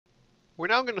We're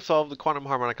now going to solve the quantum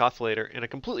harmonic oscillator in a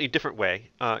completely different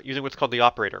way, using what's called the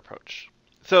operator approach.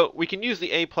 So we can use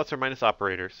the a plus or minus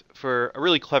operators for a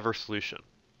really clever solution.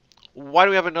 Why do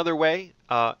we have another way?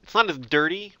 It's not as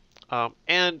dirty,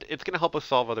 and it's going to help us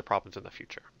solve other problems in the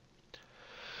future.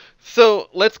 So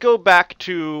let's go back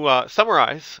to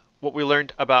summarize what we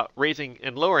learned about raising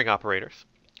and lowering operators.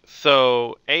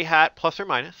 So a hat plus or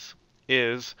minus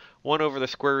is 1 over the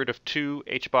square root of 2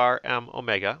 h bar m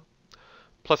omega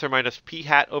plus or minus p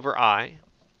hat over I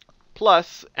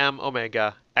plus m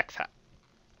omega x hat.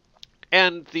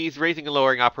 And these raising and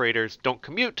lowering operators don't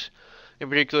commute. In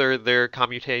particular, their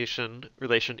commutation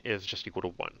relation is just equal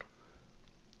to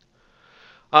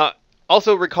 1.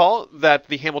 Also recall that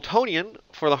the Hamiltonian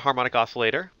for the harmonic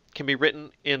oscillator can be written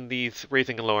in these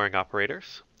raising and lowering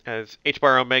operators as h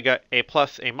bar omega a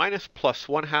plus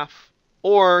 1 half,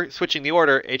 or switching the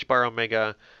order, h bar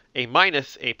omega a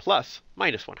minus 1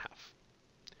 half.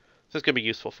 So it's going to be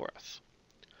useful for us.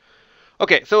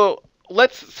 Okay, so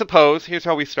let's suppose, here's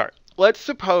how we start. Let's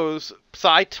suppose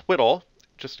psi twiddle,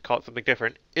 just to call it something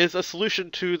different, is a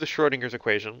solution to the Schrodinger's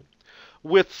equation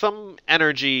with some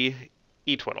energy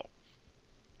e twiddle.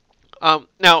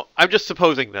 Now, I'm just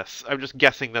supposing this. I'm just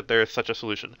guessing that there is such a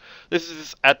solution. This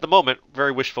is, at the moment,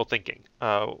 very wishful thinking.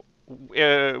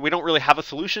 We don't really have a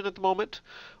solution at the moment.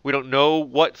 We don't know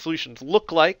what solutions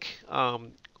look like.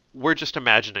 We're just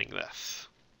imagining this.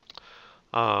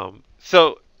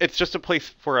 So it's just a place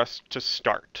for us to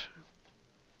start.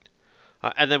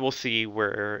 And then we'll see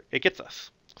where it gets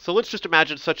us. So let's just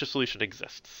imagine such a solution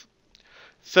exists.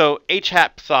 So h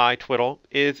hat psi twiddle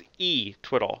is e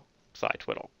twiddle psi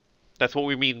twiddle. That's what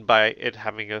we mean by it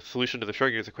having a solution to the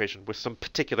Schrodinger's equation with some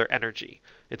particular energy.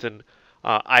 It's an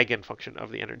eigenfunction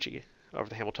of the energy of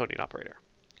the Hamiltonian operator.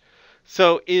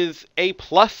 So is a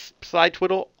plus psi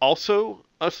twiddle also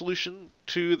a solution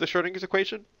to the Schrodinger's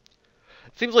equation?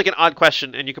 It seems like an odd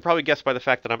question, and you can probably guess by the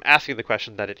fact that I'm asking the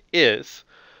question that it is.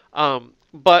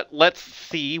 But let's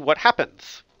see what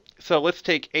happens. So let's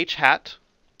take h hat,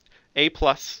 a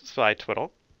plus psi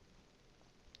twiddle.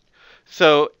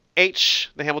 So h,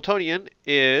 the Hamiltonian,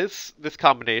 is this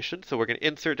combination, so we're going to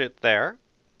insert it there.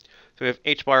 So we have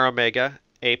h bar omega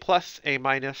a plus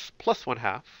 1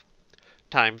 half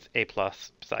times a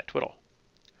plus psi twiddle.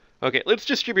 Okay, let's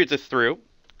distribute this through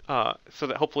so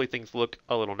that hopefully things look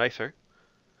a little nicer.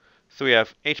 So we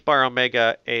have h bar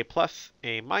omega a plus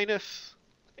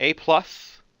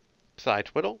psi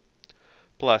twiddle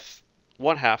plus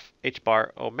 1 half h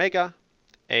bar omega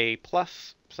a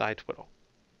plus psi twiddle.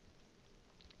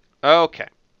 Okay.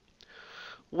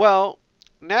 Well,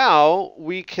 now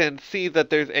we can see that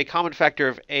there's a common factor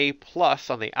of a plus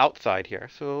on the outside here.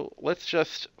 So let's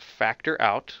just factor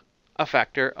out a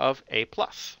factor of a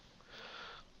plus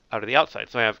out of the outside.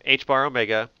 So I have h bar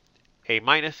omega a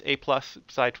minus a plus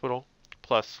psi twiddle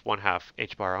plus 1 half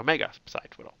h bar omega psi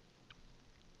twiddle.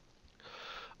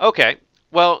 Okay.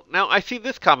 Well, now I see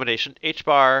this combination, h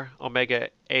bar omega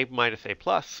a minus a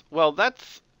plus. Well,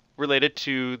 that's related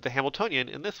to the Hamiltonian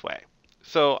in this way.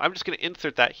 So I'm just going to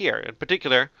insert that here. In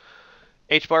particular,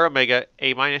 h bar omega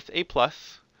a minus a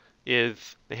plus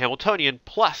is the Hamiltonian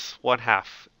plus 1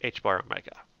 half h bar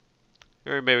omega.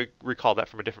 You may recall that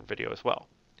from a different video as well.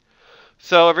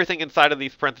 So everything inside of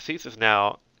these parentheses is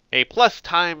now a plus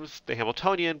times the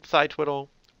Hamiltonian psi twiddle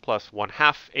plus 1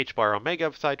 half h bar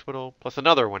omega psi twiddle plus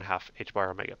another 1 half h bar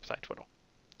omega psi twiddle.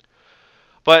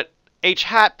 But h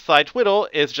hat psi twiddle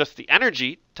is just the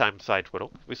energy times psi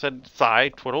twiddle. We said psi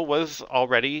twiddle was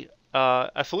already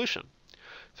a solution.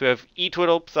 So we have e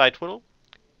twiddle psi twiddle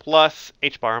plus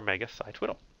h bar omega psi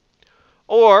twiddle.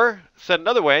 Or, said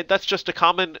another way, that's just a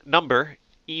common number,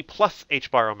 e plus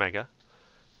h bar omega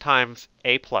times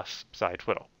a plus psi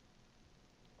twiddle.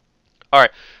 All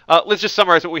right, let's just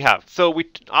summarize what we have. So we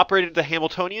operated the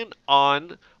Hamiltonian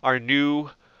on our new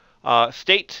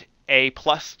state, a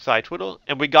plus psi twiddle,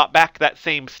 and we got back that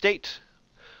same state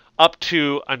up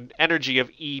to an energy of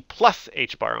e plus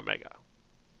h bar omega.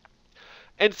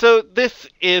 And so this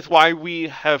is why we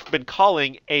have been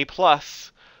calling a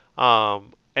plus a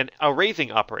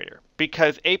raising operator,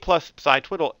 because a plus psi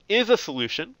twiddle is a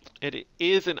solution. It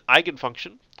is an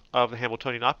eigenfunction of the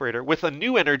Hamiltonian operator with a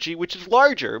new energy which is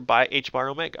larger by h bar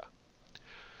omega.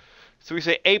 So we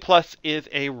say a plus is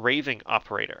a raising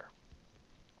operator.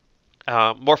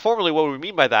 More formally, what we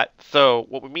mean by that, so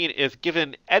what we mean is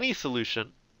given any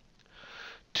solution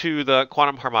to the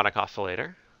quantum harmonic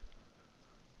oscillator,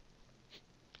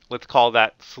 let's call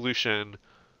that solution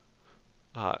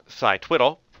psi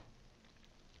twiddle,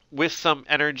 with some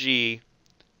energy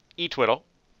e twiddle.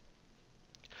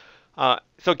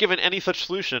 So given any such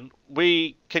solution,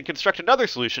 we can construct another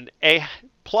solution, A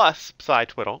plus psi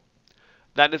twiddle,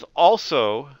 that is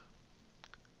also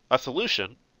a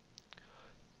solution.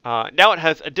 Now it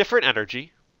has a different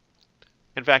energy.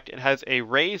 In fact, it has a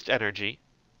raised energy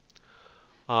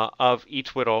of E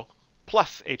twiddle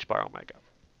plus h bar omega.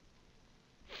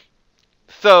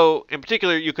 So, in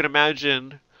particular, you can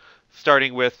imagine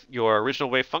starting with your original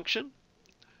wave function,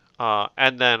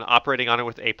 and then operating on it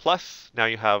with A plus. Now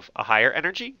you have a higher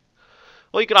energy.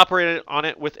 Well, you can operate on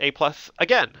it with A plus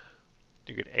again.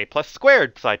 You get A plus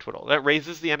squared psi twiddle. That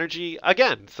raises the energy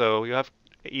again. So you have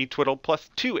E twiddle plus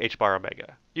 2 h bar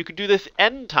omega. You can do this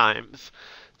n times.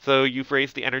 So you've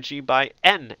raised the energy by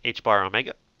n h bar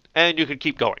omega. And you can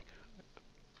keep going.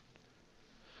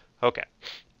 Okay.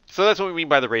 So that's what we mean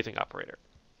by the raising operator.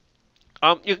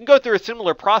 You can go through a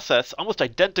similar process, almost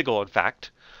identical in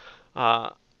fact,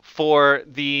 for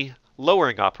the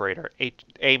lowering operator,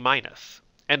 A minus.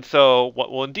 And so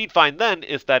what we'll indeed find then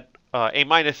is that A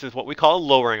minus is what we call a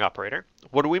lowering operator.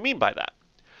 What do we mean by that?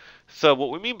 So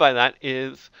what we mean by that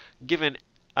is given,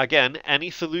 again, any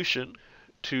solution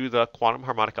to the quantum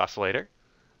harmonic oscillator,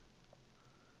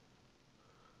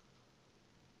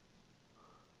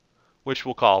 which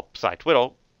we'll call psi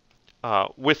twiddle,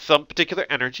 with some particular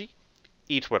energy,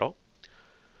 E twiddle,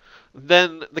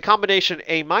 then the combination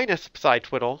A minus psi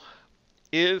twiddle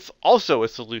is also a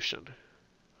solution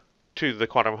to the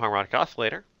quantum harmonic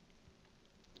oscillator.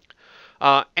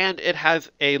 And it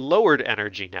has a lowered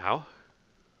energy now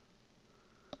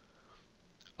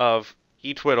of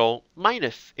E twiddle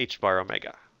minus h bar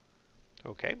omega.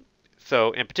 Okay,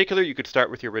 so in particular, you could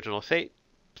start with your original state,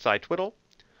 psi twiddle,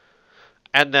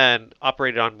 and then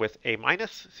operate it on with A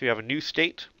minus. So you have a new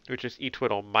state, which is E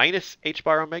twiddle minus h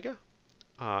bar omega.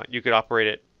 You could operate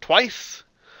it twice,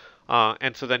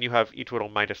 and so then you have E twiddle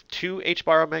minus 2 h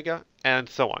bar omega, and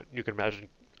so on. You can imagine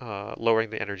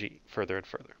lowering the energy further and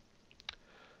further.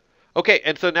 Okay,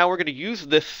 and so now we're going to use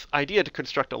this idea to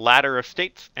construct a ladder of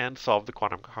states and solve the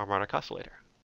quantum harmonic oscillator.